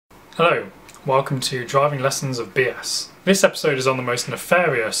Hello, welcome to Driving Lessons of BS. This episode is on the most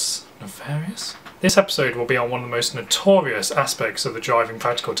nefarious? This episode will be on one of the most notorious aspects of the driving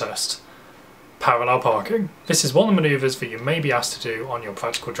practical test, parallel parking. This is one of the manoeuvres that you may be asked to do on your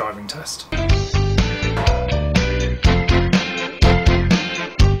practical driving test.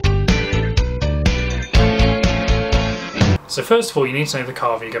 So first of all, you need to know the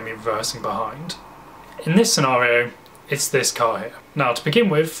car that you're going to be reversing behind. In this scenario, it's this car here. Now to begin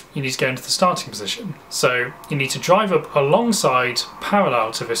with, you need to get into the starting position. So you need to drive up alongside,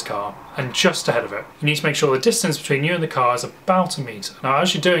 parallel to this car, and just ahead of it. You need to make sure the distance between you and the car is about a metre. Now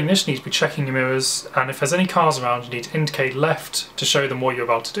as you're doing this, you need to be checking your mirrors, and if there's any cars around, you need to indicate left to show them what you're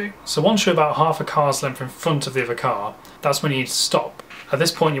about to do. So once you're about half a car's length in front of the other car, that's when you need to stop. At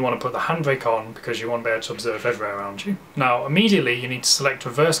this point you want to put the handbrake on because you want to be able to observe everywhere around you. Now immediately you need to select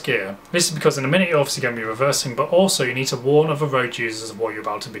reverse gear. This is because in a minute you're obviously going to be reversing, but also you need to warn other road users of what you're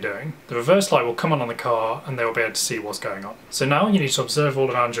about to be doing. The reverse light will come on the car and they will be able to see what's going on. So now you need to observe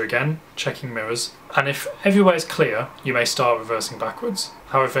all around you again, checking mirrors, and if everywhere is clear you may start reversing backwards.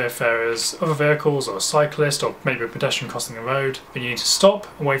 However, if there is other vehicles or a cyclist or maybe a pedestrian crossing the road, then you need to stop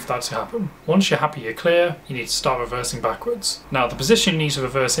and wait for that to happen. Once you're happy you're clear, you need to start reversing backwards. Now the position you need to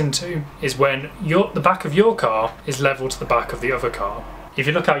reverse into is when the back of your car is level to the back of the other car. If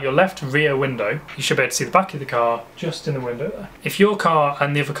you look out your left rear window, you should be able to see the back of the car just in the window there. If your car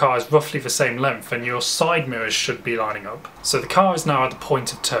and the other car is roughly the same length, then your side mirrors should be lining up. So the car is now at the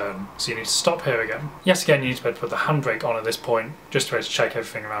point of turn, so you need to stop here again. Yes, again, you need to be able to put the handbrake on at this point, just to be able to check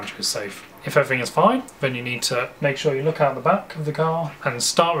everything around you is safe. If everything is fine, then you need to make sure you look out the back of the car and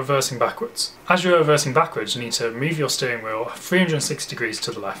start reversing backwards. As you're reversing backwards, you need to move your steering wheel 360 degrees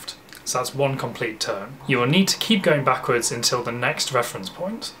to the left. So that's one complete turn. You will need to keep going backwards until the next reference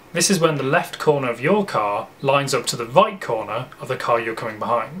point. This is when the left corner of your car lines up to the right corner of the car you're coming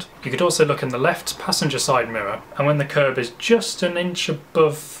behind. You could also look in the left passenger side mirror, and when the curb is just an inch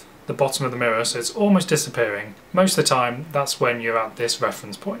above the bottom of the mirror, so it's almost disappearing, most of the time that's when you're at this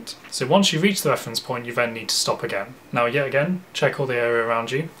reference point. So once you reach the reference point, you then need to stop again. Now yet again, check all the area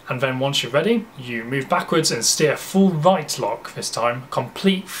around you, and then once you're ready, you move backwards and steer full right lock this time,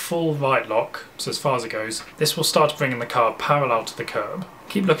 complete full right lock, so as far as it goes. This will start bringing the car parallel to the curb.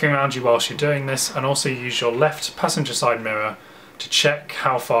 Keep looking around you whilst you're doing this, and also use your left passenger side mirror to check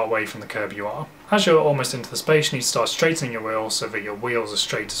how far away from the curb you are. As you're almost into the space, you need to start straightening your wheels so that your wheels are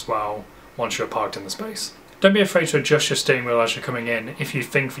straight as well once you're parked in the space. Don't be afraid to adjust your steering wheel as you're coming in if you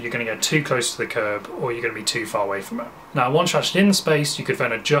think that you're going to get too close to the curb or you're going to be too far away from it. Now once you're actually in the space, you could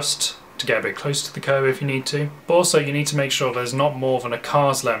then adjust to get a bit closer to the curb if you need to, but also you need to make sure there's not more than a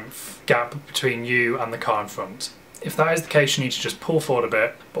car's length gap between you and the car in front. If that is the case, you need to just pull forward a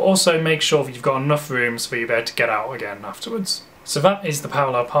bit, but also make sure that you've got enough room so that you're able to get out again afterwards. So that is the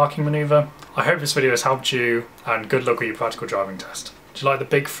parallel parking manoeuvre. I hope this video has helped you, and good luck with your practical driving test. Do you like the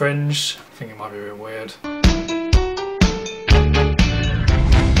big fringe? I think it might be a bit weird.